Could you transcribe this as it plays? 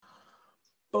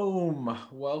Boom!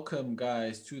 Welcome,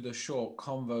 guys, to the Short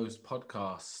Convos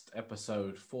podcast,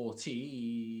 episode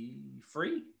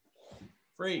 43.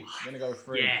 Free. I'm gonna go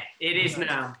free. Yeah, it is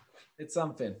now. It's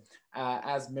something.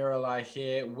 As Miralai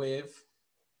here with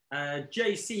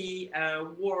JC,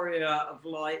 Warrior of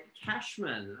Light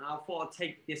Cashman. I thought I'd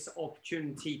take this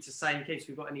opportunity to say, in case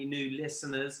we've got any new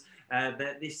listeners,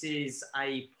 that this is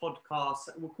a podcast.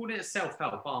 We're calling it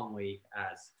self-help, aren't we?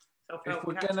 As self-help. If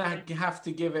we're gonna have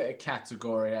to give it a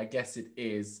category, I guess it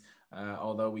is.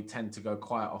 Although we tend to go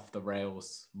quite off the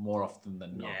rails more often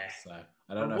than not. Yeah. So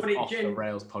I don't know if off the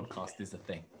rails podcast is a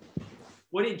thing.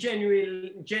 What it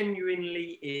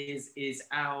genuinely is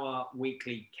our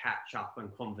weekly catch up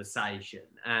and conversation,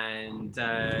 and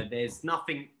there's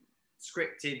nothing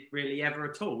scripted really ever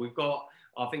at all. We've got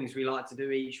our things we like to do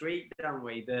each week, don't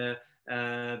we? The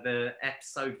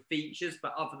episode features,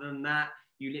 but other than that,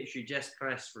 you literally just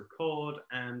press record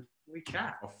and we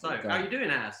chat. So, how are you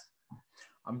doing, Az?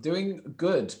 I'm doing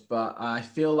good, but I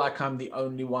feel like I'm the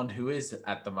only one who is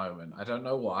at the moment. I don't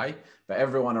know why, but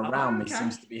everyone around me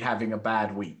seems to be having a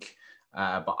bad week.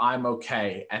 But I'm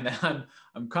okay. And then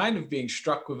I'm kind of being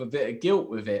struck with a bit of guilt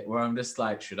with it, where I'm just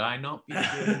like, should I not be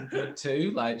feeling good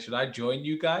too? Like, should I join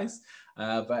you guys?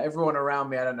 But everyone around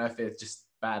me, I don't know if it's just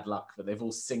bad luck, but they've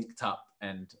all synced up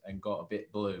and got a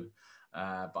bit blue.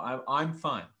 But I'm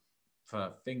fine.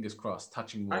 For fingers crossed,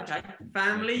 touching wood. Okay,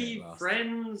 family,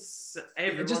 friends,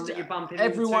 everyone just that you're bumping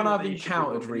everyone into, I've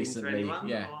encountered recently.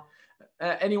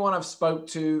 Anyone I've spoke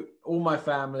to, all my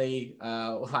family,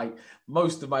 like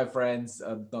most of my friends.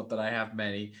 Not that I have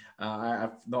many.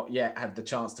 I've not yet had the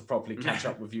chance to properly catch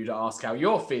up with you to ask how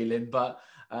you're feeling, but.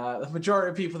 The majority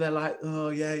of people, they're like, oh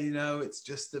yeah, it's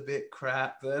just a bit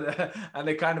crap, and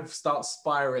they kind of start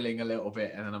spiraling a little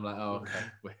bit, and then I'm like, oh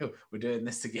okay, we're doing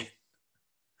this again.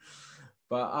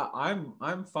 But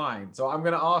I'm fine. So I'm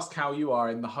going to ask how you are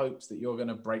in the hopes that you're going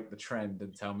to break the trend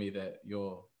and tell me that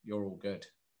you're all good.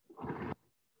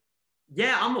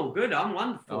 Yeah, I'm all good. I'm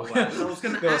wonderful. Oh. I was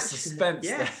going to suspense.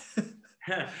 Yeah.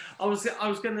 I was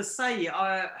going to say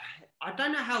I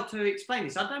don't know how to explain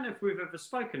this. I don't know if we've ever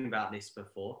spoken about this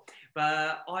before,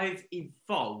 but I've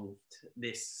evolved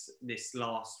this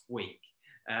last week.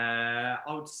 I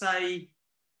would say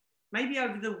maybe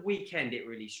over the weekend it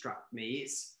really struck me.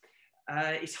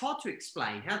 It's hard to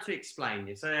explain. How to explain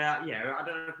this? I don't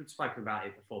know if we've spoken about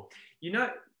it before.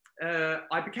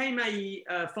 I became a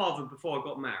father before I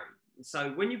got married.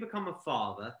 So when you become a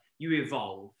father, you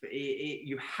evolve.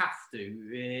 You have to.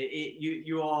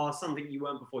 You are something you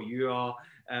weren't before. You are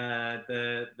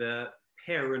the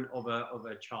parent of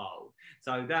a child.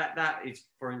 So that is,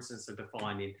 for instance, a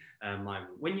defining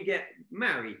moment. When you get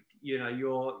married,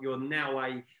 you're now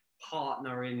a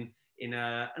partner in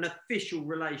an official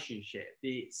relationship.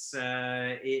 It's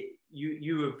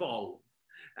you evolve,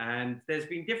 and there's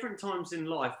been different times in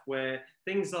life where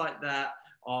things like that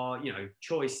are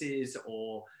choices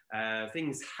or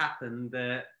things happen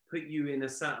that put you in a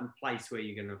certain place where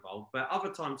you're going to evolve. But other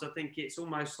times I think it's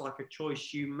almost like a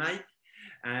choice you make.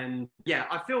 And yeah,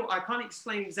 I can't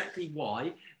explain exactly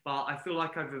why, but I feel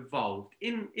like I've evolved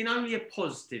in only a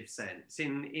positive sense,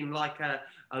 in like a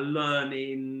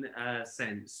learning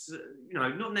sense,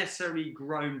 not necessarily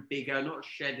grown bigger, not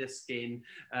shed a skin,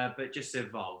 but just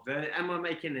evolved. Am I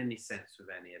making any sense with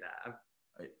any of that?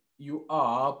 You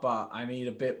are, but I need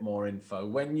a bit more info.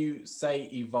 When you say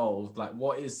evolved, like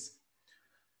what is,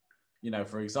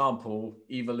 for example,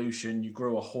 evolution, you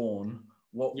grew a horn.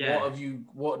 What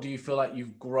do you feel like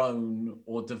you've grown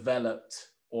or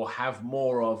developed or have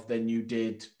more of than you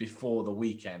did before the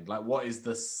weekend? Like, what is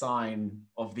the sign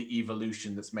of the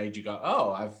evolution that's made you go,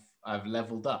 oh, I've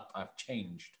leveled up, I've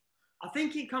changed? I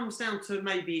think it comes down to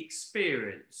maybe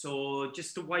experience or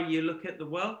just the way you look at the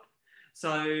world.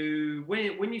 So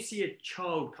when you see a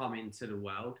child come into the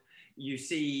world, you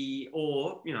see,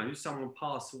 or, someone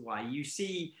pass away, you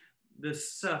see the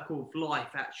circle of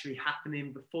life actually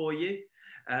happening before you.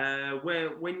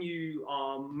 Where when you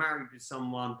are married with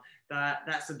someone,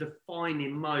 that's a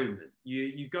defining moment.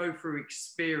 You go through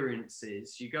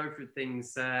experiences, you go through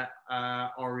things that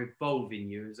are evolving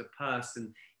you as a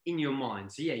person in your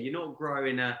mind. So yeah, you're not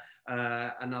growing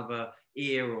another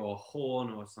ear or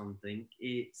horn or something.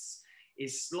 It's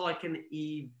like an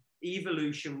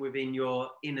evolution within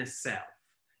your inner self.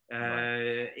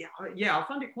 Right. I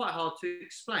find it quite hard to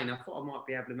explain. I thought I might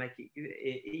be able to make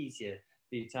it easier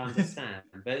for you to understand.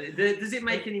 But does it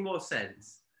make any more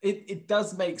sense? It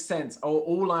does make sense.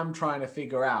 All I'm trying to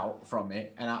figure out from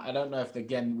it, and I don't know if,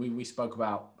 again, we spoke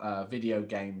about video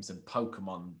games and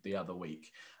Pokemon the other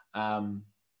week.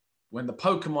 When the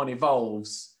Pokemon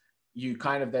evolves,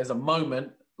 there's a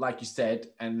moment like you said,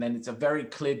 and then it's a very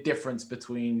clear difference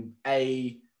between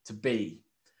A to B.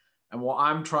 And what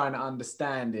I'm trying to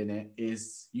understand in it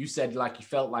is, you said like you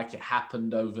felt like it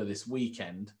happened over this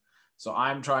weekend. So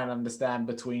I'm trying to understand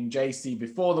between JC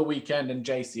before the weekend and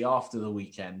JC after the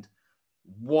weekend,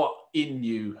 what in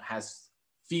you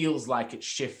feels like it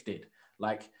shifted.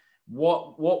 Like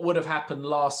what would have happened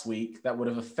last week that would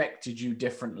have affected you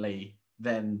differently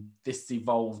than this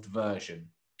evolved version?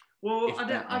 Well,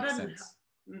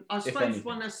 I suppose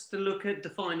one has to look at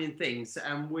defining things,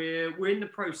 and we're in the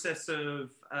process of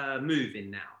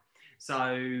moving now.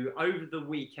 So over the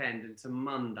weekend into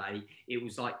Monday, it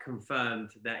was like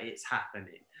confirmed that it's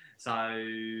happening. So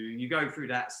you go through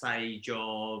that stage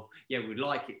of, yeah, we'd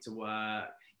like it to work.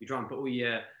 You try and put all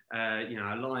your,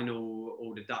 align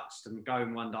all the ducks to go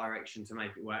in one direction to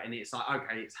make it work. And it's like,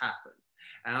 okay, it's happened.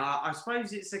 And I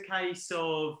suppose it's a case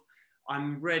of,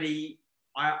 I'm ready.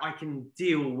 I can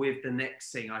deal with the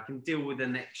next thing. I can deal with the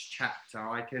next chapter.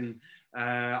 I can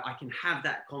have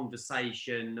that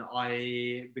conversation.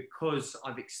 Because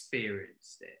I've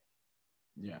experienced it.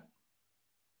 Yeah.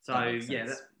 So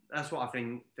yeah, that's what I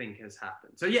think has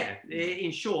happened. So yeah,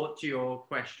 in short, to your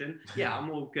question, yeah,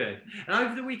 I'm all good. And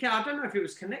over the weekend, I don't know if it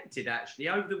was connected actually.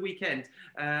 Over the weekend,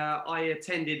 I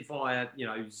attended via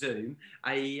Zoom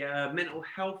a mental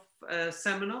health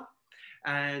seminar.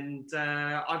 And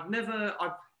I've never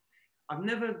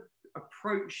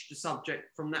approached the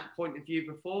subject from that point of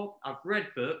view before. I've read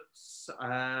books.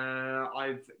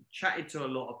 I've chatted to a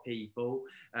lot of people,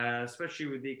 especially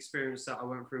with the experience that I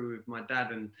went through with my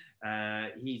dad and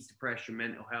his depression,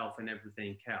 mental health, and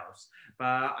everything else. But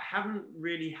I haven't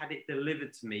really had it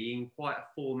delivered to me in quite a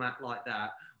format like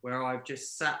that, where I've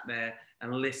just sat there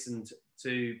and listened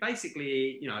to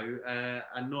basically,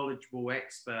 a knowledgeable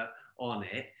expert on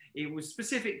it. It was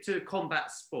specific to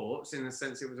combat sports, in the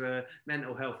sense it was a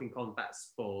mental health in combat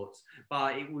sports,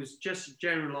 but it was just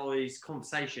generalized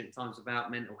conversation at times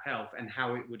about mental health and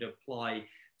how it would apply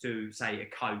to, say, a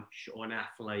coach or an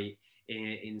athlete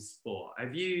in sport.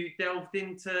 Have you delved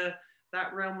into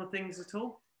that realm of things at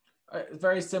all?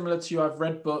 Very similar to you. I've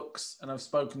read books and I've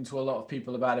spoken to a lot of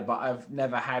people about it, but I've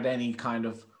never had any kind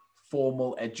of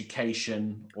formal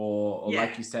education or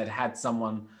like you said, had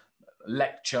someone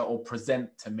lecture or present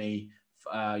to me,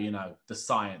 the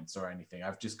science or anything.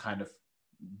 I've just kind of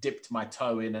dipped my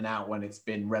toe in and out when it's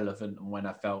been relevant and when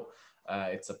I felt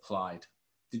it's applied.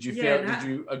 Did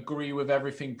you agree with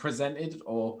everything presented,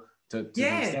 or to the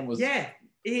extent was? Yeah.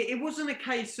 It wasn't a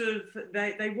case of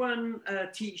they weren't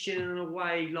teaching in a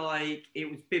way like it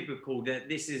was biblical, that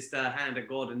this is the hand of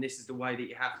God and this is the way that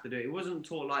you have to do it. It wasn't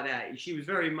taught like that. She was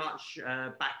very much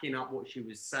backing up what she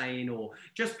was saying, or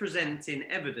just presenting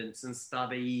evidence and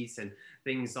studies and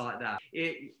things like that.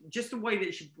 Just the way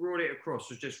that she brought it across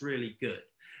was just really good.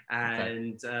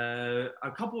 And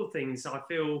a couple of things I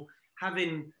feel,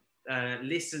 having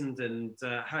listened and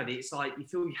heard it, it's like you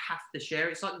feel you have to share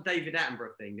it. It's like the David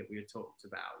Attenborough thing that we had talked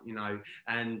about,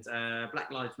 and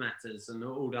Black Lives Matters and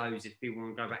all those, if people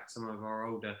want to go back to some of our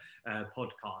older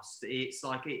podcasts. It's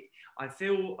like I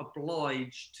feel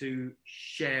obliged to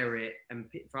share it and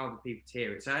for other people to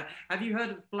hear it. So have you heard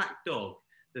of Black Dog,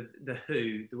 the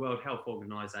WHO, the World Health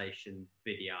Organization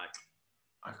video?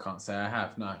 I can't say I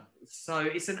have, no. So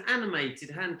it's an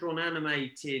hand-drawn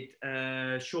animated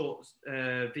short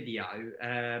video,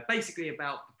 basically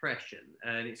about depression,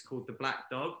 and it's called The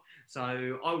Black Dog.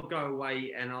 So I would go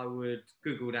away and I would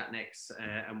Google that next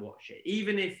and watch it.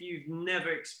 Even if you've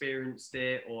never experienced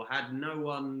it or had no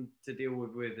one to deal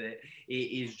with it, it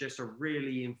is just a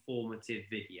really informative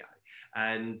video.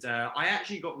 And I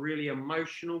actually got really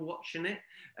emotional watching it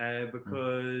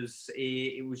because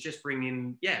it was just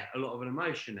bringing, a lot of an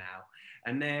emotion out.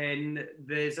 And then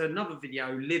there's another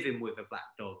video, Living with a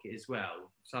Black Dog, as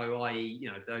well. So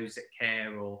those that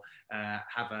care or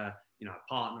have a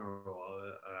partner or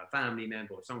a family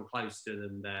member or someone close to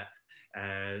them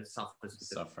that suffers with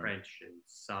depression.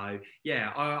 So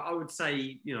I would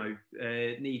say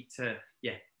need to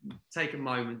take a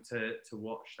moment to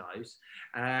watch those,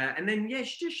 and then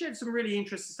she just shared some really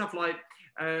interesting stuff, like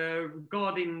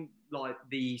regarding like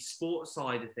the sports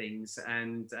side of things,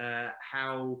 and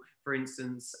how, for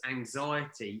instance,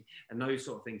 anxiety and those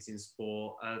sort of things in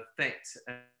sport affect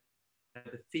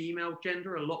the female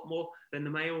gender a lot more than the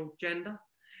male gender.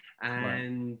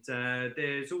 And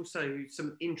there's also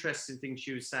some interesting things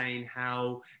she was saying,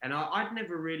 how, and I'd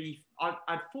never really,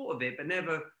 I'd thought of it, but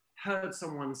never heard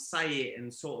someone say it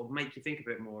and sort of make you think a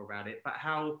bit more about it, but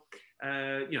how,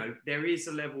 there is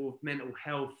a level of mental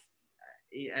health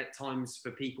at times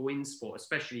for people in sport,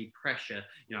 especially pressure,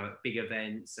 you know, at big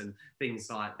events and things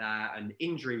like that. And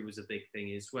injury was a big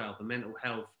thing as well, the mental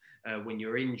health when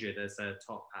you're injured as a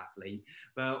top athlete.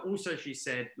 But also she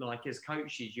said, like, as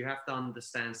coaches, you have to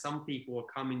understand some people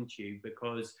are coming to you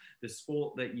because the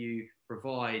sport that you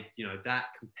provide, you know, that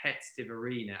competitive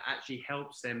arena actually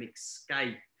helps them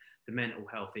escape the mental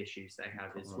health issues they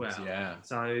have as well. Yeah.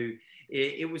 So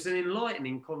it was an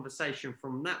enlightening conversation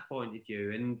from that point of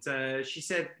view. And she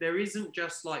said there isn't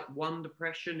just like one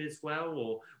depression as well,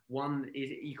 or one,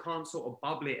 you can't sort of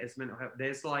bubble it as mental health.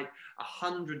 There's like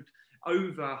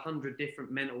over 100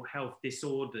 different mental health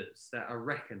disorders that are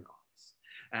recognized.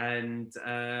 And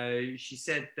she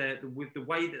said that with the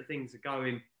way that things are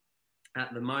going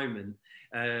at the moment,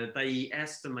 they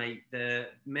estimate that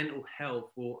mental health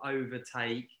will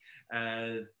overtake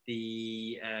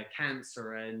the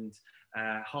cancer and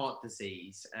heart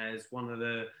disease as one of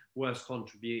the worst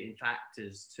contributing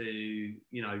factors to,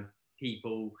 you know,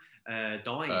 people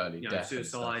dying, you know,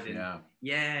 suicide and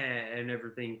and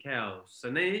everything else.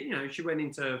 And then, you know, she went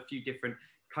into a few different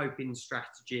coping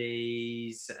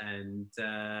strategies, and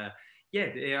I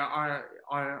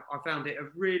found it a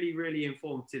really, really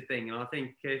informative thing. And I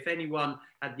think if anyone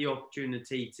had the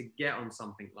opportunity to get on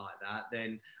something like that,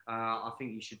 then I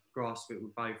think you should grasp it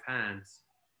with both hands.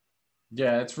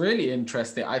 Yeah, it's really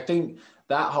interesting. I think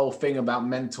that whole thing about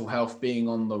mental health being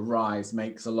on the rise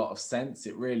makes a lot of sense.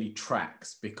 It really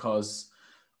tracks because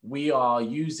we are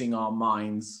using our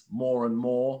minds more and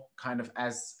more kind of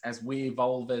as we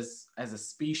evolve as a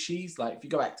species. Like if you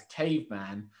go back to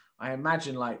caveman, I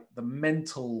imagine like the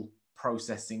mental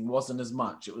processing wasn't as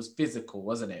much. It was physical,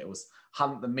 wasn't it? It was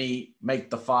hunt the meat, make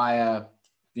the fire,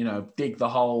 you know, dig the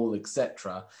hole,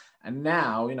 etc. And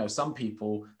now, you know, some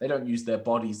people, they don't use their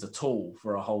bodies at all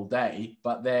for a whole day,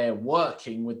 but they're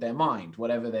working with their mind,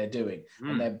 whatever they're doing.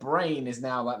 And their brain is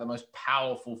now like the most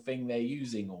powerful thing they're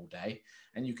using all day.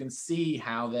 And you can see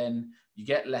how then you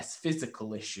get less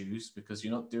physical issues because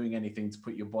you're not doing anything to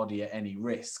put your body at any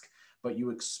risk, but you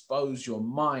expose your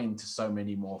mind to so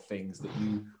many more things that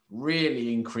you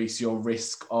really increase your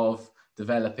risk of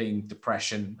developing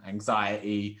depression,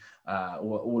 anxiety,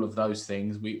 all of those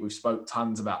things. We've spoke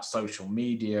tons about social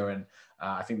media, and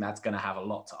I think that's going to have a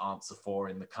lot to answer for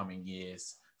in the coming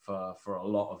years for a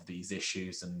lot of these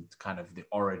issues and kind of the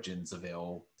origins of it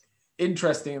all.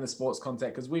 Interesting in the sports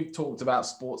context, because we've talked about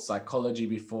sports psychology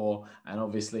before, and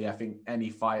obviously I think any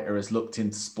fighter has looked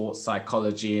into sports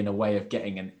psychology in a way of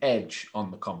getting an edge on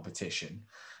the competition.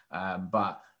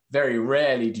 But very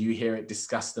rarely do you hear it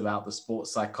discussed about the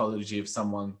sports psychology of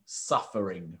someone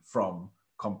suffering from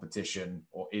competition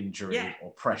or injury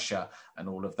or pressure and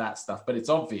all of that stuff. But it's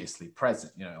obviously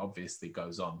present, you know, obviously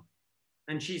goes on.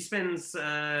 And she spends,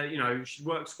 you know, she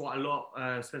works quite a lot,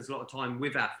 spends a lot of time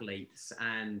with athletes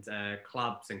and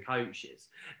clubs and coaches.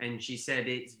 And she said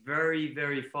it's very,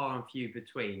 very far and few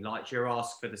between. Like you're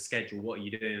asked for the schedule, what are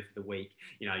you doing for the week?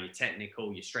 You know, your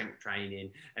technical, your strength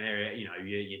training, and, you know,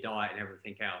 your diet and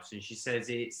everything else. And she says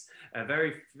it's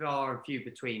very far and few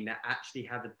between that actually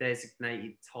have a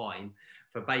designated time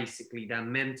for basically their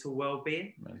mental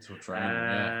well-being. Mental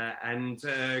training, And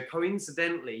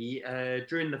coincidentally,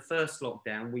 during the first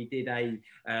lockdown, we did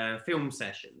a film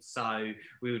session. So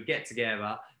we would get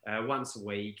together once a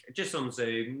week, just on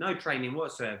Zoom, no training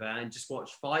whatsoever, and just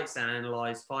watch fights and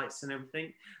analyse fights and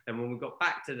everything. Then when we got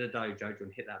back to the dojo, do you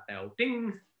want to hit that bell?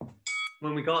 Ding!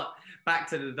 When we got back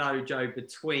to the dojo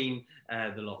between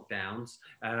the lockdowns,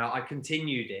 I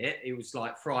continued it. It was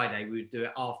like Friday, we would do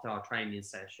it after our training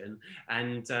session.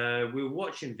 And we were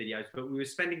watching videos, but we were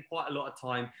spending quite a lot of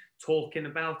time talking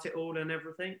about it all and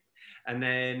everything. And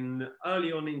then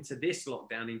early on into this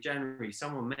lockdown in January,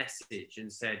 someone messaged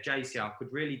and said, JC, I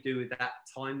could really do with that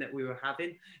time that we were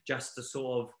having just to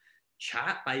sort of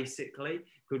chat, basically.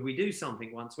 Could we do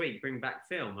something once a week, bring back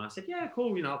film? And I said, yeah,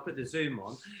 cool. You know, I'll put the Zoom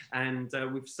on. And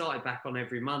we've started back on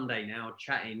every Monday now,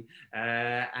 chatting.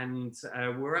 And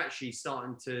we're actually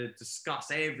starting to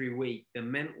discuss every week the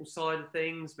mental side of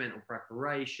things, mental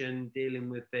preparation, dealing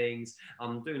with things.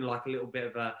 I'm doing like a little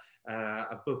bit of a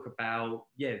book about,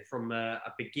 from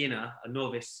a beginner, a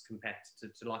novice competitor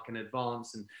to like an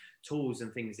advanced, and tools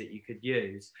and things that you could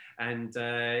use. And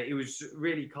it was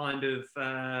really kind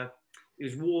of, it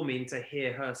was warming to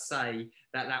hear her say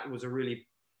that that was a really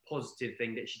positive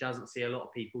thing that she doesn't see a lot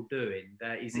of people doing,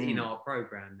 that is in our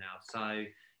program now. So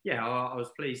yeah, I was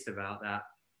pleased about that.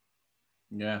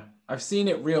 Yeah, I've seen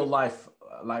it real life,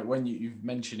 like when you're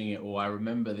mentioning it, or I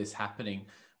remember this happening.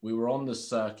 We were on the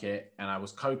circuit and I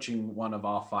was coaching one of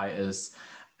our fighters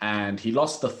and he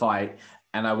lost the fight.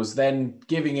 And I was then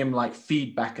giving him like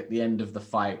feedback at the end of the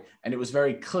fight. And it was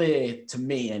very clear to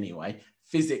me anyway,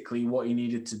 physically what he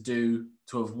needed to do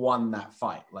to have won that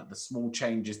fight, like the small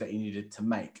changes that he needed to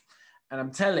make. And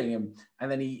I'm telling him, and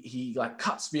then he like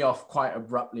cuts me off quite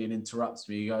abruptly and interrupts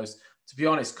me. He goes, to be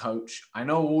honest, coach, I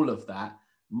know all of that.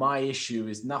 My issue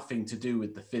is nothing to do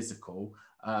with the physical.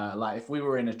 Like if we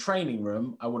were in a training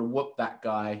room, I would have whooped that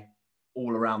guy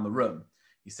all around the room.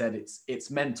 He said, it's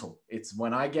mental. It's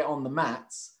when I get on the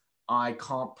mats, I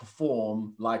can't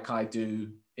perform like I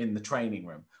do in the training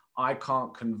room. I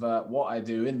can't convert what I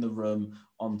do in the room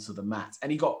onto the mats.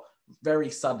 And he got very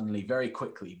suddenly, very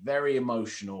quickly, very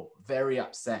emotional, very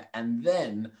upset. And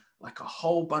then like a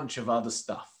whole bunch of other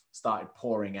stuff started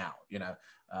pouring out,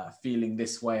 feeling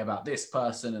this way about this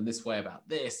person and this way about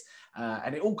this.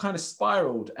 And it all kind of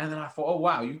spiraled. And then I thought, oh,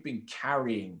 wow, you've been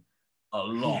carrying a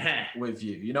lot with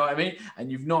you, you know what I mean? And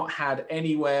you've not had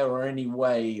anywhere or any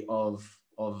way of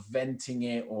venting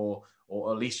it, or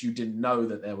at least you didn't know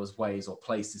that there was ways or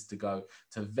places to go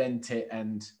to vent it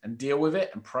and deal with it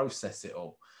and process it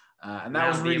all. And that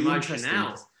was really interesting.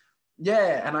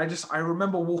 Yeah, and I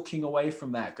remember walking away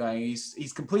from that going,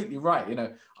 he's completely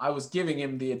right. I was giving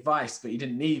him the advice, but he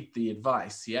didn't need the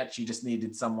advice. He actually just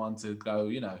needed someone to go,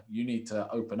 you need to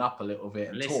open up a little bit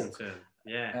and listen talk. To him.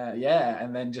 Yeah.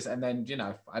 And then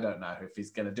I don't know if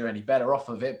he's going to do any better off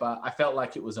of it, but I felt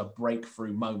like it was a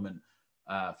breakthrough moment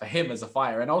for him as a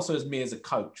fighter, and also as me as a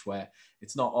coach, where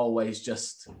it's not always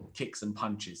just kicks and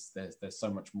punches. There's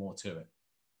so much more to it.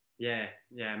 Yeah,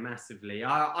 massively.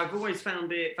 I've always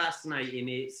found it fascinating.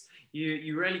 It's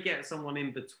you rarely get someone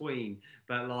in between,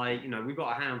 but we've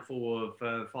got a handful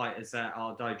of fighters at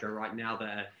our dojo right now that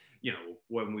are,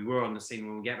 when we were on the scene,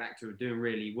 when we get back to it, doing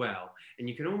really well. And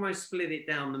you can almost split it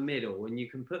down the middle, and you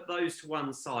can put those to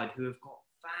one side who have got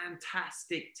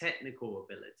fantastic technical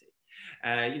ability.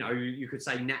 You could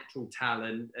say natural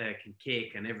talent, can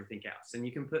kick and everything else. And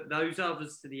you can put those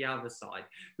others to the other side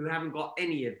who haven't got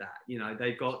any of that.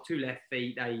 They've got 2 left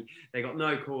feet, they got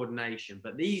no coordination.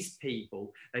 But these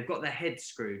people, they've got their head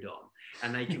screwed on,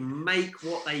 and they can make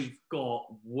what they've got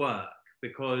work.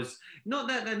 Because not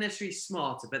that they're necessarily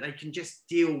smarter, but they can just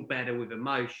deal better with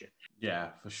emotion. Yeah,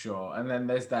 for sure. And then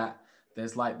there's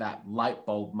like that light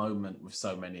bulb moment with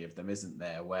so many of them, isn't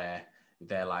there? Where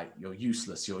they're like, you're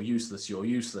useless, you're useless, you're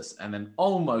useless. And then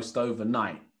almost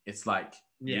overnight, it's like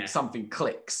something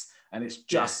clicks, and it's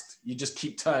just, you just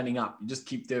keep turning up, you just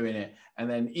keep doing it. And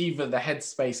then either the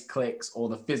headspace clicks or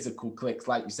the physical clicks.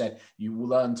 Like you said, you will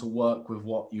learn to work with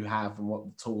what you have and what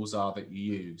the tools are that you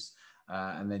use.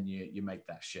 And then you make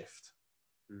that shift.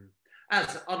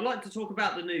 As I'd like to talk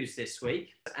about the news this week,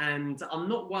 and I'm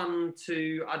not one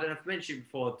to, I don't know if I mentioned it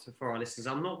before for our listeners,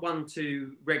 I'm not one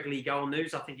to regularly go on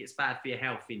news. I think it's bad for your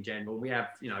health in general. We have,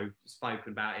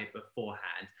 spoken about it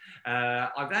beforehand.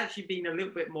 I've actually been a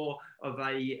little bit more of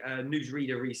a news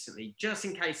reader recently, just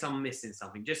in case I'm missing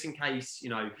something, just in case,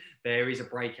 there is a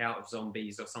breakout of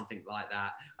zombies or something like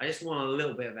that. I just want a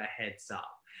little bit of a heads up.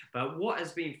 But what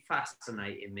has been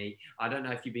fascinating me, I don't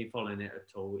know if you've been following it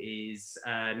at all, is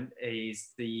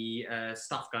the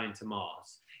stuff going to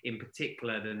Mars, in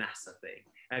particular the NASA thing.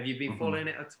 Have you been following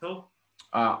it at all?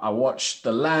 I watched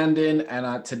the landing,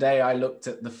 and today I looked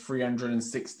at the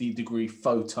 360-degree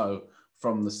photo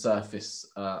from the surface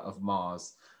of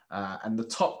Mars. And the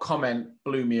top comment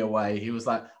blew me away. He was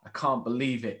like, I can't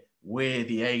believe it. We're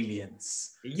the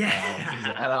aliens. Yeah.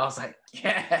 And I was like,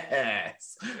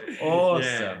 yes.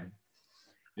 Awesome.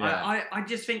 Yeah. I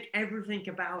just think everything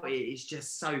about it is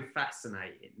just so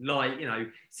fascinating.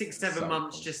 6-7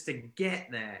 months cool. Just to get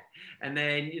there. And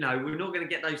then, we're not going to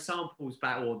get those samples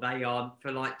back, or they aren't,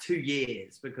 for 2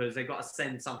 years, because they've got to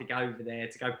send something over there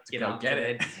to go get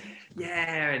it.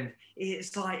 Yeah. And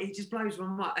it's like, it just blows my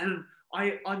mind.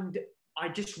 And I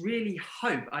just really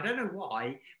hope, I don't know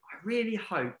why, I really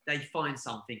hope they find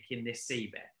something in this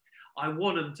seabed. I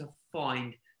want them to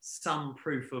find some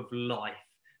proof of life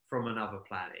from another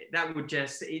planet. That would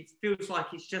just, it feels like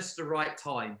it's just the right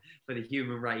time for the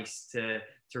human race to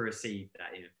receive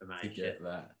that information. To get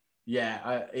that.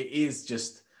 Yeah, it is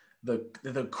just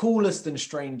the coolest and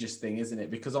strangest thing, isn't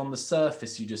it? Because on the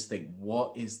surface, you just think,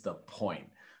 what is the point?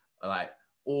 Like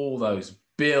all those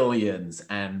billions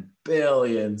and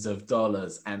billions of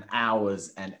dollars and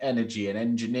hours and energy and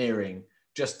engineering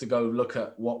just to go look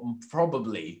at what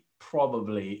probably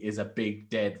is a big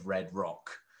dead red rock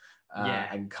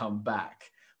and come back.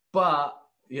 But,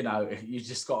 you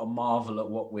just got to marvel at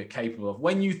what we're capable of.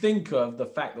 When you think of the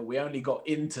fact that we only got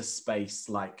into space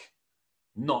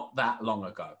not that long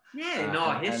ago. Yeah, in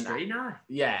our history, no.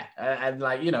 Yeah, and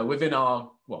within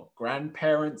our,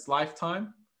 grandparents'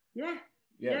 lifetime. Yeah.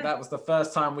 Yeah, that was the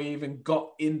first time we even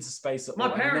got into space at all.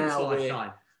 My parents' now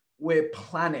lifetime. We're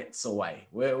planets away.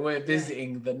 We're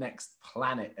visiting the next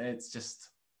planet. And it's just,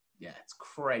 it's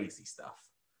crazy stuff.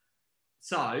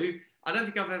 So, I don't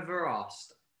think I've ever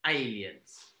asked,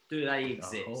 aliens, do they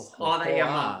exist? Are they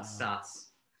amongst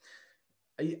us?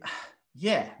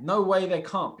 Yeah, no way they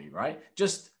can't be, right?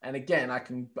 And again, I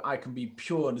can be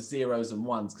pure zeros and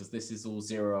ones because this is all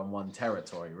 0 and 1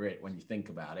 territory, right? When you think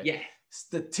about it. Yeah.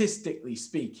 Statistically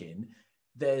speaking,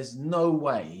 there's no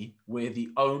way we're the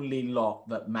only lot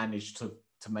that managed to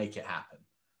make it happen.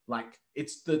 Like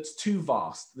it's too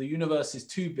vast. The universe is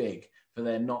too big for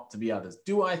there not to be others.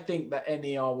 Do I think that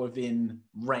any are within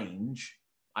range?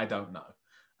 I don't know.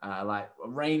 Like a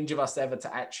range of us ever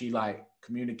to actually like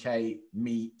communicate,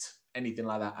 meet, anything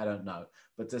like that, I don't know.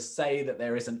 But to say that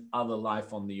there isn't other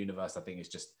life on the universe, I think is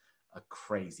just a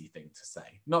crazy thing to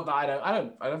say. Not that I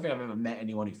don't think I've ever met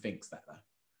anyone who thinks that though.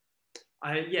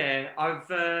 I've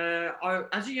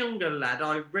as a younger lad,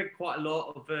 I read quite a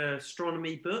lot of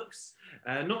astronomy books,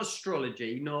 not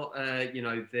astrology, not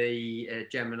the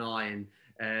Gemini and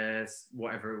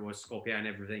whatever it was, Scorpio and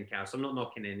everything else. I'm not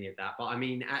knocking any of that, but I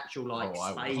mean actual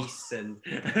space and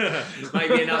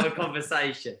maybe another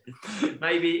conversation.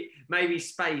 Maybe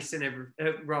space and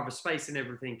space and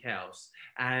everything else.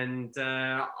 And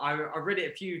I read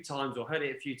it a few times or heard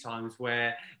it a few times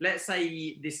where, let's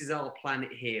say this is our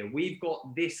planet here. We've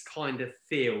got this kind of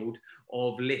field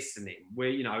of listening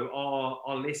where,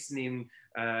 our listening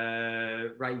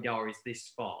radar is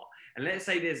this far. And let's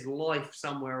say there's life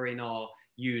somewhere in our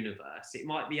universe. It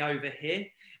might be over here,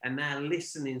 and our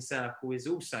listening circle is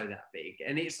also that big.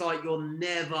 And it's like you're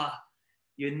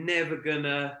never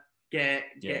gonna get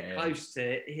close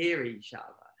to hear each other.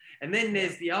 And then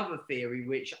there's the other theory,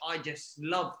 which I just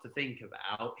love to think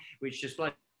about, which just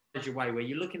blows you away, where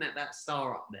you're looking at that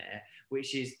star up there,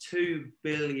 which is 2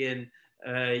 billion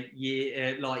light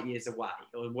years away,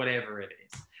 or whatever it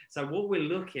is. So what we're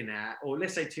looking at, or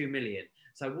let's say 2 million.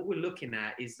 So what we're looking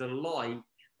at is the light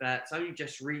that's only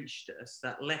just reached us,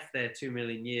 that left there 2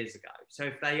 million years ago. So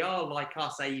if they are like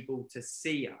us, able to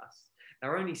see us,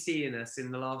 they're only seeing us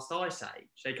in the last ice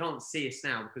age. They can't see us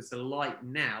now because the light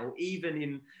now, even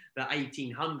in the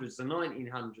 1800s, the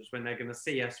 1900s, when they're going to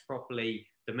see us properly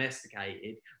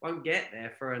domesticated, won't get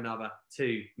there for another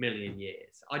 2 million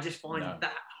years. I just find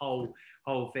that whole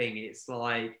thing, it's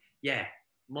like,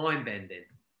 mind bending.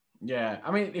 Yeah,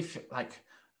 I mean, if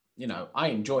I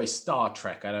enjoy Star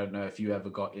Trek. I don't know if you ever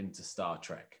got into Star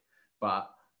Trek, but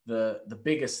the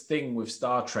biggest thing with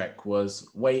Star Trek was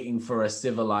waiting for a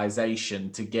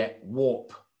civilization to get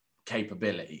warp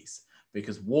capabilities,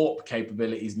 because warp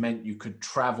capabilities meant you could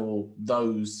travel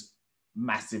those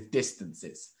massive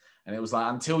distances. And it was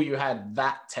like, until you had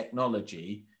that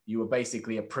technology, you were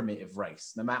basically a primitive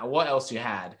race. No matter what else you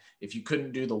had, if you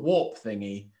couldn't do the warp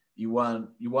thingy, you weren't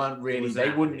really,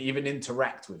 they wouldn't even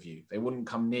interact with you. They wouldn't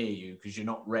come near you because you're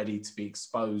not ready to be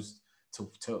exposed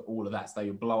to all of that. So they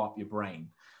would blow up your brain.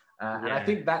 And I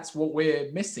think that's what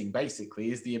we're missing,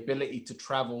 basically, is the ability to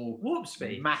travel warp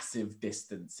speed, massive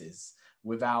distances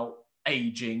without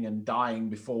aging and dying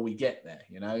before we get there.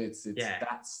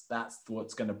 That's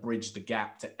what's going to bridge the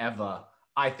gap to ever,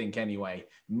 I think anyway,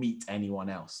 meet anyone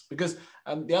else. Because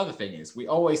the other thing is, we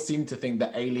always seem to think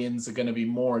that aliens are going to be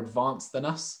more advanced than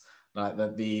us. Like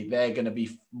that they're going to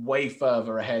be way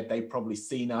further ahead. They've probably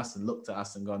seen us and looked at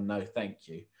us and gone, no, thank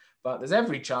you. But there's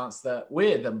every chance that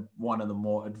we're one of the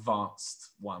more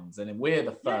advanced ones, and we're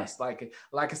the first. Like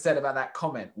I said about that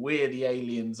comment, we're the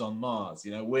aliens on Mars.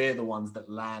 We're the ones that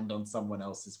land on someone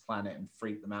else's planet and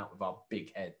freak them out with our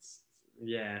big heads.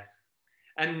 Yeah,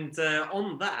 and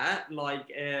on that,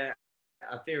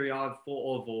 a theory I've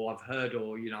thought of, or I've heard,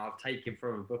 or I've taken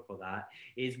from a book or that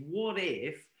is, what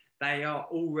if they are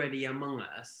already among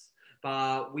us,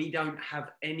 but we don't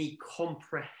have any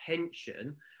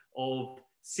comprehension of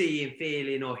seeing,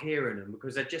 feeling, or hearing them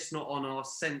because they're just not on our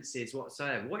senses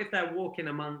whatsoever? What if they're walking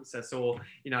amongst us? Or,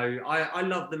 I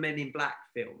love the Men in Black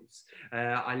films.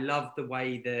 I love the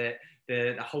way that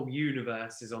the whole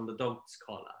universe is on the dog's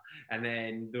collar. And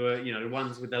then the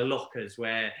ones with the lockers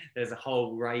where there's a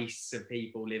whole race of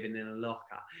people living in a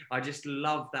locker. I just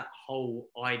love that whole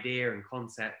idea and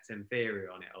concept and theory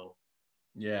on it all.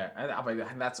 Yeah,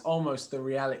 and that's almost the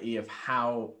reality of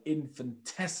how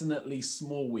infinitesimally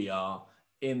small we are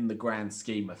in the grand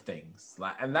scheme of things.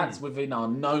 And that's within our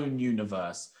known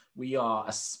universe. We are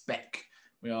a speck.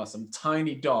 We are some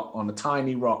tiny dot on a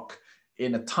tiny rock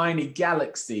in a tiny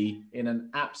galaxy in an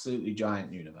absolutely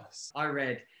giant universe. I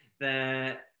read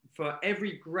that for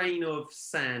every grain of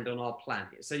sand on our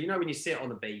planet, so when you sit on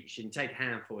the beach and take a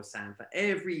handful of sand, for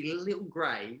every little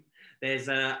grain, there's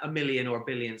a million or a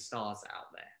billion stars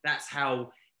out there. That's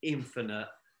how infinite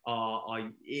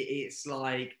it's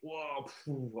like, whoa,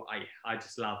 I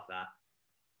just love that.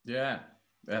 Yeah.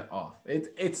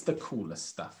 It's the coolest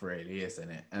stuff, really, isn't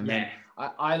it? And yeah.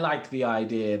 then I like the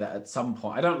idea that at some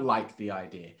point, I don't like the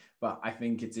idea, but I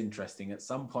think it's interesting. At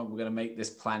some point, we're going to make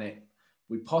this planet,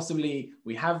 we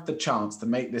have the chance to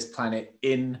make this planet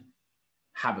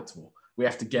inhabitable. We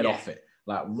have to get off it.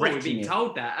 Like, we've been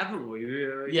told that, haven't we?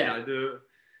 Yeah. You know,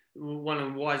 one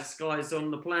of the wisest guys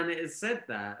on the planet has said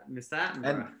that, Mr. Attenborough.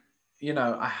 And, you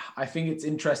know, I think it's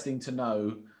interesting to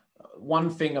know one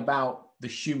thing about the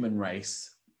human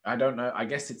race. I don't know, I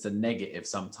guess it's a negative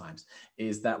sometimes,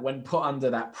 is that when put under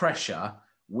that pressure,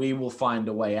 we will find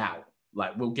a way out.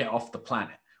 Like, we'll get off the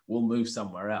planet. We'll move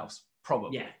somewhere else,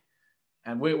 probably. Yeah.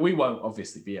 And we won't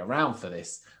obviously be around for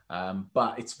this.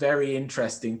 But it's very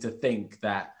interesting to think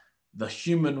that the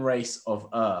human race of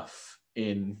Earth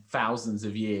in thousands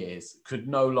of years could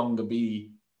no longer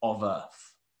be of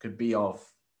Earth, could be of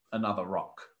another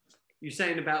rock. You're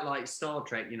saying about like Star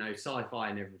Trek, you know, sci-fi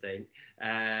and everything.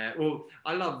 Well,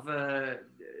 I love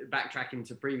backtracking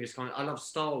to previous content. I love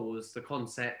Star Wars, the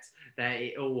concept that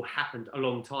it all happened a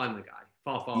long time ago,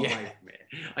 far away from it.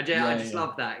 I just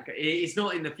love that. It's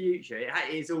not in the future.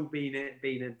 It's all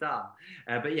been done.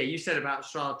 But yeah, you said about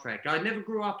Star Trek. I never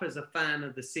grew up as a fan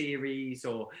of the series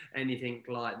or anything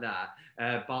like that.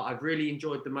 But I've really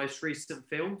enjoyed the most recent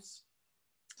films.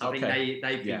 I think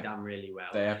they've been done really well.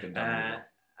 They have been done really well.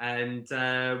 And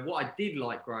what I did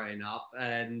like growing up,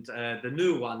 and the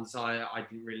new ones I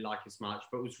didn't really like as much,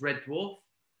 but was Red Dwarf.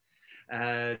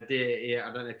 I don't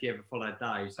know if you ever followed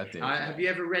those. I did. Have you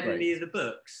ever read any of the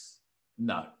books?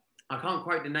 No. I can't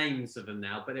quote the names of them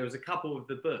now, but there was a couple of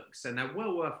the books, and they're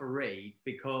well worth a read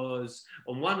because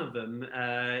on one of them,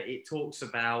 it talks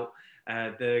about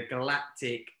the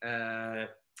galactic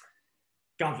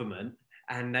government,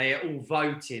 and they are all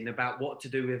voting about what to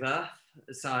do with Earth.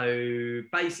 So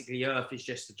basically, Earth is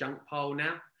just a junk pile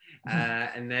now.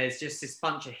 And there's just this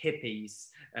bunch of hippies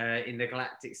in the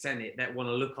Galactic Senate that want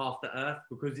to look after Earth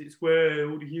because it's where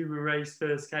all the human race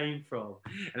first came from.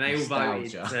 And they all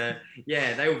voted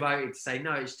to say,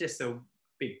 no, it's just a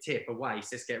big tip, a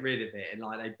waste, let's get rid of it. And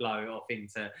like they blow it off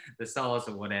into the stars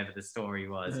or whatever the story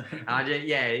was.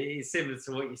 It's similar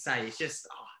to what you say. It's just,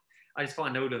 I just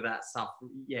find all of that stuff,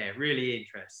 really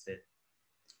interesting.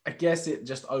 I guess it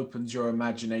just opens your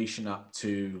imagination up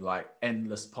to like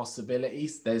endless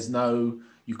possibilities.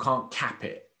 You can't cap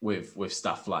it with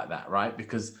stuff like that, right?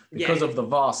 Because of the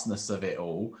vastness of it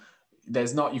all,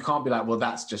 you can't be like, well,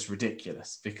 that's just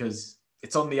ridiculous because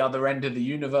it's on the other end of the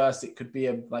universe. It could be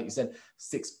like you said,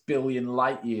 6 billion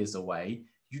light years away.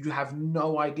 You have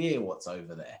no idea what's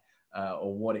over there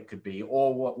or what it could be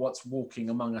or what's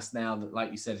walking among us now that, like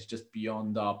you said, is just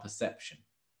beyond our perception.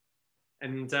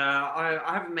 And I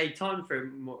haven't made time for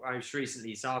it most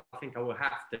recently, so I think I will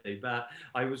have to. But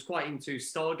I was quite into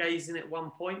stargazing at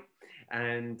one point.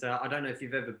 And I don't know if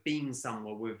you've ever been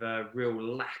somewhere with a real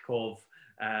lack of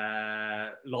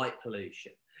light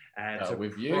pollution.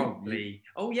 With you?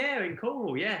 Oh, yeah, in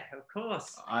Cornwall. Yeah, of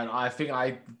course. I think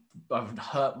I've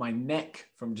hurt my neck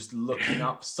from just looking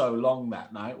up so long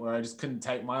that night where I just couldn't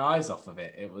take my eyes off of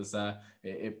it. It was,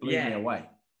 it blew me away.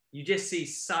 You just see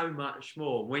so much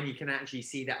more when you can actually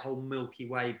see that whole Milky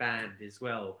Way band as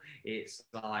well. It's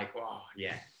like,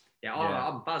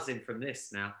 I'm buzzing from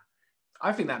this now.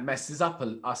 I think that messes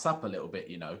us up a little bit,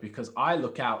 you know, because I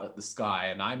look out at the sky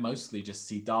and I mostly just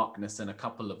see darkness and a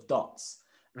couple of dots.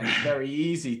 And it's very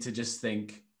easy to just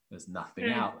think there's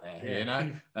nothing out there, you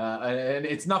know, and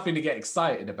it's nothing to get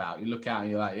excited about. You look out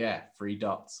and you're like, 3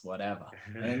 dots, whatever.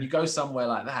 And then you go somewhere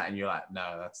like that and you're like,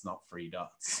 no, that's not 3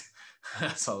 dots.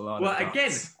 That's a lot of dots.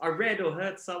 Again, I read or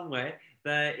heard somewhere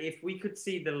that if we could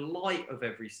see the light of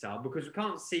every star, because we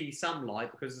can't see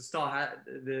sunlight because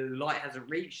the light hasn't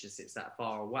reached us, it's that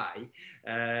far away.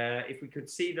 If we could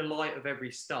see the light of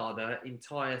every star, the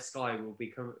entire sky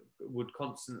would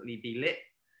constantly be lit.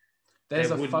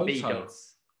 There's a photo.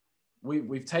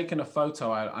 We've taken a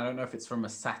photo. I don't know if it's from a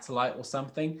satellite or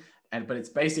something, but it's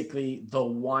basically the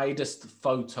widest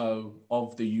photo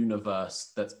of the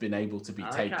universe that's been able to be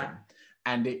taken.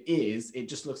 And it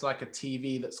just looks like a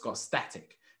TV that's got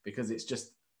static because it's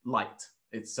just light.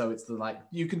 It's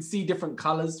you can see different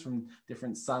colors from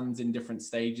different suns in different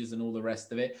stages and all the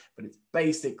rest of it, but it's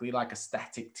basically like a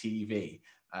static TV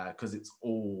because it's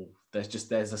all,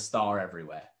 there's a star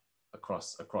everywhere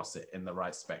across it in the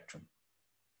right spectrum.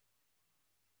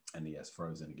 And he has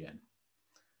frozen again.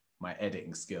 My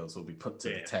editing skills will be put to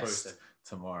the test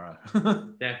tomorrow.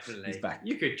 Definitely. He's back.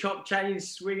 You could chop, change,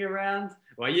 swing around.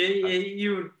 Well,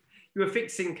 you you were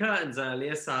fixing curtains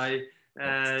earlier, so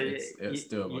it's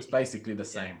doable. It's basically the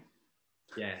same.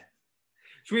 Yeah.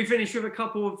 Should we finish with a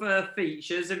couple of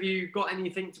features? Have you got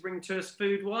anything to bring to us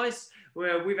food-wise?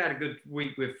 Well, we've had a good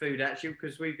week with food, actually,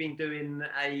 because we've been doing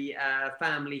a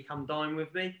family come dine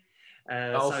with me.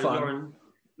 Fun.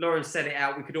 Lauren set it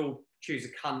out. We could all choose a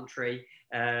country.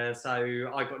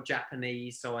 So I got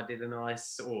Japanese, so I did a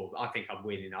nice, or I think I'm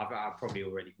winning. I've probably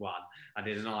already won. I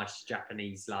did a nice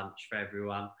Japanese lunch for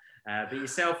everyone. But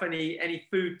yourself, any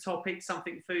food topics,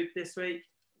 something food this week?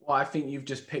 Well, I think you've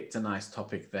just picked a nice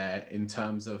topic there in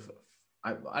terms of,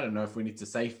 I don't know if we need to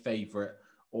say favorite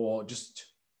or just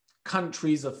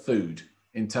countries of food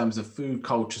in terms of food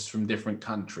cultures from different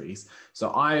countries.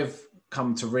 So I've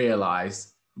come to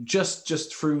realize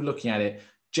just through looking at it,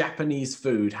 Japanese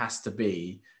food has to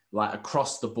be like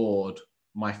across the board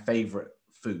my favorite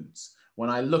foods. When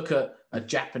I look at a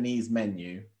Japanese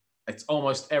menu, it's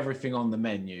almost everything on the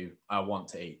menu I want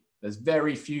to eat. There's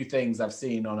very few things I've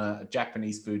seen on a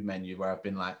Japanese food menu where I've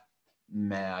been like,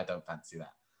 meh, I don't fancy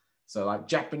that. So like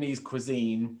Japanese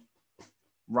cuisine,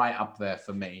 right up there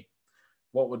for me.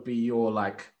 What would be your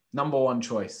like number one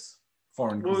choice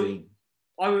foreign cuisine?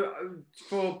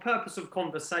 For purpose of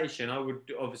conversation, I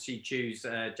would obviously choose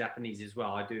Japanese as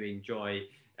well. I do enjoy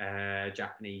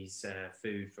Japanese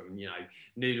food, from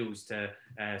noodles to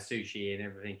sushi and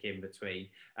everything in between.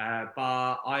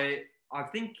 But I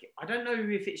think, I don't know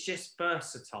if it's just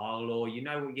versatile or you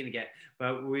know what you're going to get,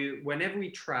 but whenever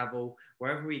we travel,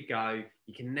 wherever we go,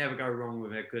 you can never go wrong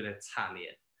with a good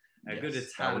Italian. Good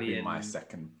Italian. That would be my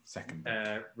second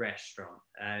restaurant,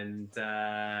 and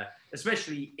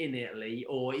especially in Italy,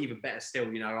 or even better still,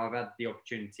 I've had the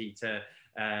opportunity to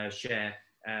share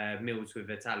meals with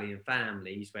Italian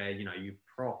families where you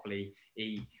properly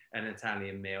eat an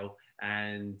Italian meal,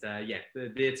 and the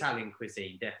Italian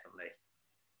cuisine definitely.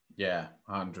 Yeah,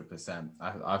 100%.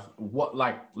 I've what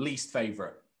like least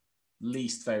favorite.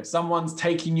 Someone's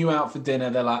taking you out for dinner.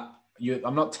 They're like,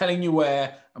 I'm not telling you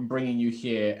where, I'm bringing you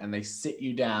here, and they sit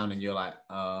you down, and you're like,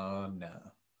 oh no.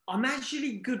 I'm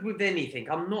actually good with anything.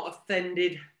 I'm not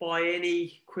offended by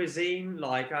any cuisine.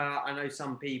 Like I know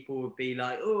some people would be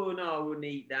like, oh no, I wouldn't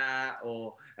eat that.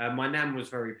 Or my nan was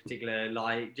very particular,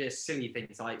 like just silly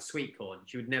things like sweet corn.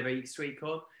 She would never eat sweet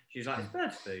corn. She was like, it's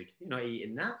bird food. You're not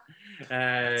eating that.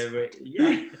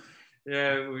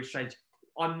 It was strange.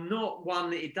 I'm not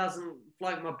one, it doesn't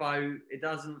float my boat. It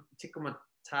doesn't tickle my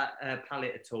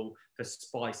palate at all for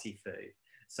spicy food.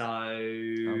 So,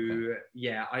 I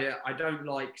don't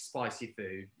like spicy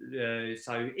food.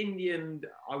 So Indian,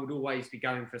 I would always be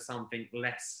going for something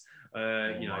less,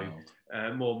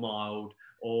 more mild.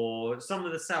 Or some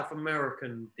of the South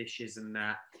American dishes and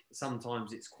that,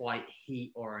 sometimes it's quite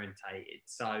heat orientated.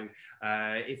 So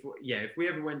if we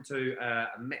ever went to a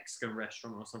Mexican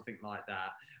restaurant or something like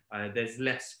that, there's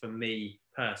less for me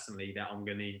personally that I'm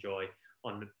going to enjoy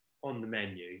on the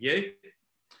menu. You?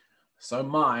 So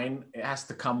mine, it has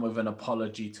to come with an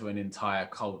apology to an entire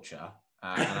culture.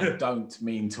 And I don't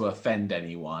mean to offend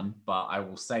anyone, but I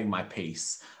will say my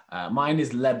piece. Mine is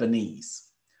Lebanese.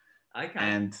 Okay.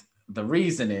 And the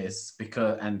reason is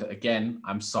because, and again,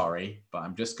 I'm sorry, but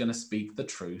I'm just going to speak the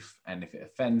truth. And if it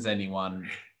offends anyone,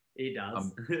 it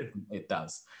does. It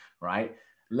does, right?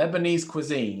 Lebanese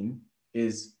cuisine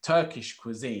is Turkish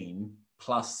cuisine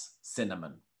plus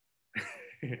cinnamon.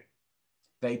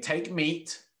 They take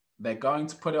meat, they're going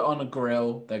to put it on a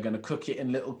grill, they're going to cook it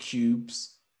in little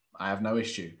cubes. I have no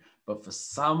issue. But for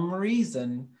some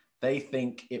reason, they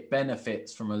think it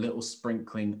benefits from a little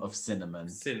sprinkling of cinnamon.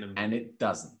 And it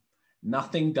doesn't.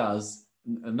 Nothing does.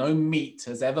 No meat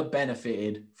has ever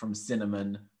benefited from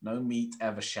cinnamon. No meat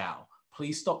ever shall.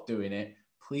 Please stop doing it.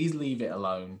 Please leave it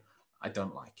alone. I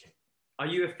don't like it. Are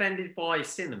you offended by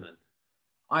cinnamon?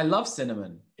 I love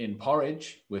cinnamon in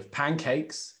porridge, with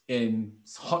pancakes, in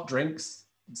hot drinks.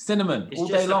 Cinnamon all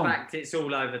day long. It's just the fact it's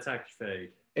all over Turkish food.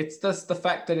 It's just the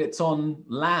fact that it's on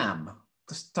lamb.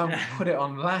 Just don't put it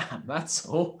on lamb. That's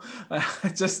all.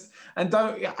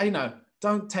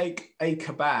 Don't take a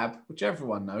kebab, which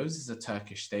everyone knows is a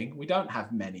Turkish thing. We don't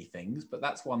have many things, but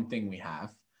that's one thing we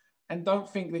have. And don't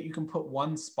think that you can put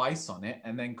one spice on it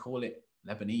and then call it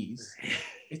Lebanese.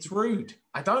 It's rude.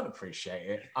 I don't appreciate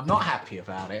it. I'm not happy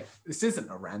about it. This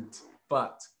isn't a rant,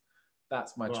 but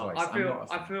that's my choice.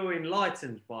 I feel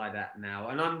enlightened by that now,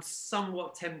 and I'm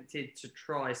somewhat tempted to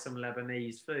try some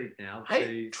Lebanese food now.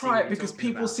 Try it because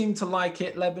people seem to like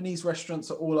it. Lebanese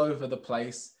restaurants are all over the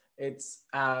place. It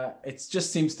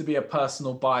just seems to be a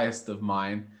personal bias of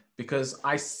mine because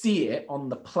I see it on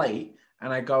the plate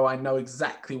and I go, I know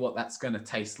exactly what that's going to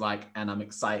taste like, and I'm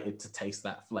excited to taste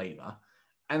that flavor.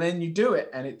 And then you do it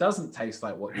and it doesn't taste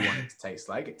like what you want it to taste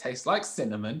like. It tastes like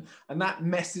cinnamon, and that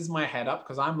messes my head up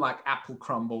because I'm like apple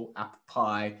crumble, apple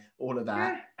pie, all of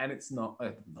that. Yeah. And it's not.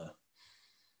 Okay.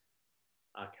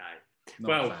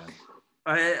 Well,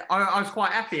 I was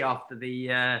quite happy after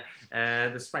the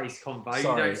space convo.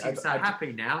 Sorry, you don't seem so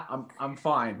happy now. I'm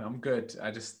fine. I'm good.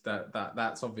 I just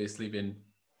that's obviously been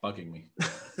bugging me.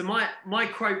 So my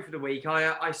quote for the week,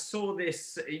 I saw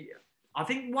this. I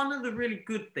think one of the really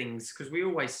good things, because we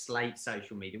always slate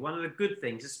social media, one of the good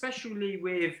things, especially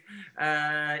with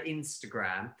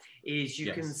Instagram, is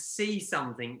you can see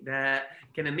something that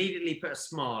can immediately put a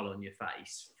smile on your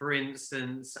face. For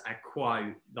instance, a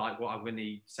quote like what I'm going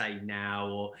to say now,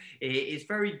 or it's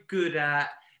very good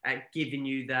at giving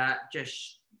you that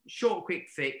just short, quick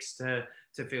fix to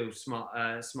feel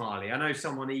smiley. I know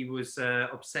someone, he was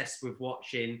obsessed with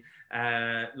watching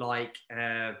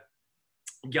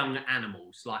young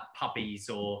animals like puppies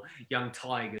or young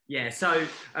tigers. Yeah, so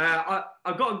I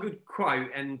got a good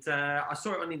quote, and I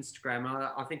saw it on Instagram.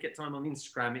 I think at time on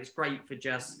Instagram, it's great for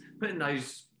just putting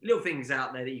those little things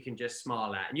out there that you can just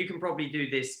smile at. And you can probably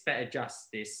do this better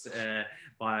justice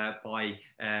by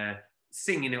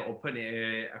singing it or putting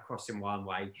it across in one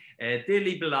way.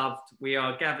 Dearly beloved, we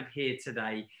are gathered here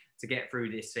today to get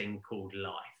through this thing called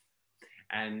life.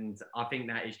 And I think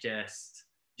that is just...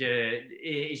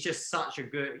 it's just such a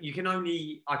good,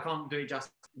 I can't do it just,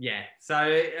 so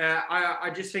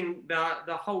I just think that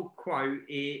the whole quote,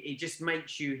 it just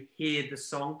makes you hear the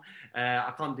song.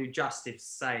 I can't do justice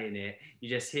saying it, you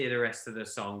just hear the rest of the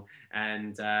song,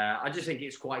 and I just think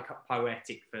it's quite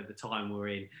poetic for the time we're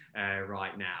in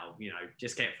right now.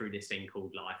 Just get through this thing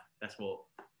called life. That's what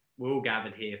we're all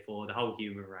gathered here for, the whole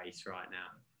human race right now.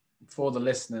 For the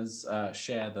listeners,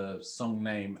 share the song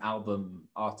name, album,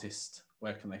 artist.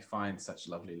 Where can they find such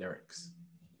lovely lyrics?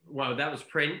 Well, that was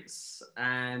Prince.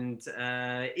 And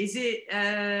is it,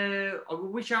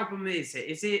 which album is it?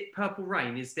 Is it Purple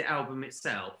Rain? Is the album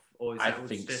itself? Or is that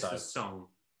just a song?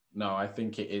 No, I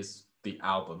think it is the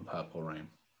album Purple Rain.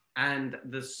 And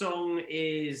the song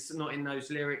is not in those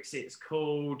lyrics. It's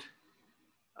called,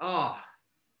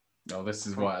 No, this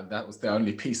is what, that was the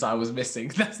only piece I was missing.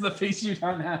 That's the piece you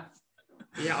don't have.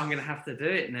 Yeah, I'm going to have to do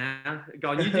it now. Go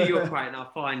on, you do your quote and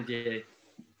I'll find you.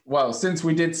 Well, since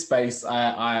we did space,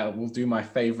 I will do my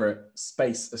favorite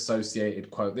space-associated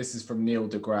quote. This is from Neil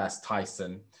deGrasse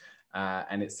Tyson,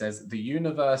 and it says, "The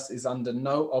universe is under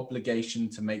no obligation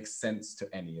to make sense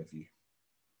to any of you."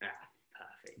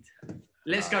 Perfect.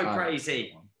 Let's go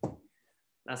crazy.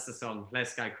 That's the song.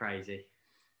 Let's go crazy.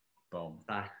 Boom.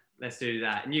 Let's do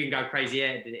that. And you can go crazy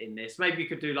editing this. Maybe you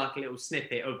could do like a little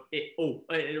snippet of it all,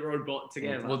 a robot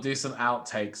together. We'll do some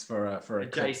outtakes for a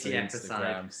JC episode.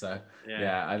 Instagram. So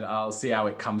I'll see how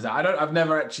it comes out. I've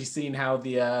never actually seen how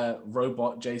the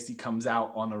robot JC comes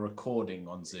out on a recording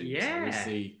on Zoom. Yeah. So we'll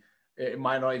see. It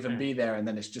might not even be there, and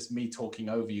then it's just me talking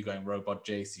over you going, robot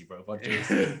JC, robot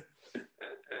JC.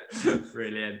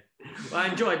 Brilliant. Well, I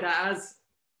enjoyed that, Az.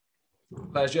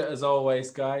 Pleasure as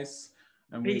always, guys.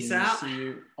 And Peace we will out. see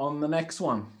you on the next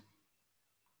one.